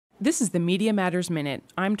This is the Media Matters Minute.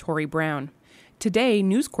 I'm Tori Brown. Today,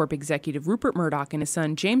 News Corp executive Rupert Murdoch and his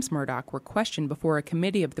son James Murdoch were questioned before a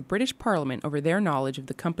committee of the British Parliament over their knowledge of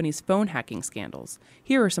the company's phone hacking scandals.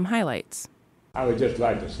 Here are some highlights. I would just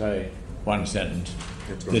like to say one sentence.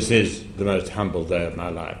 This is the most humble day of my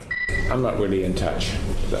life. I'm not really in touch.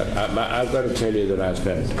 I've got to tell you that I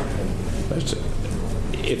spend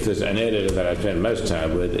if there's an editor that I spend most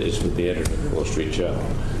time with, is with the editor of the Wall Street Journal.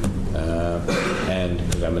 And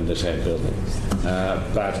because I'm in the same building.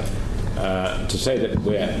 But to say that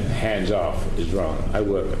we're hands off is wrong. I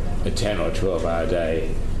work a 10 or 12-hour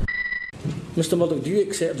day. Mr. Murdoch, do you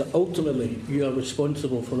accept that ultimately you are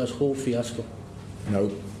responsible for this whole fiasco?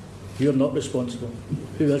 No. You're not responsible.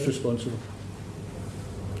 Who is responsible?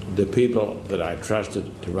 The people that I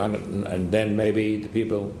trusted to run it, and then maybe the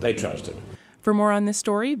people they trusted. For more on this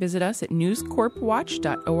story, visit us at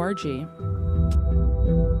newscorpwatch.org.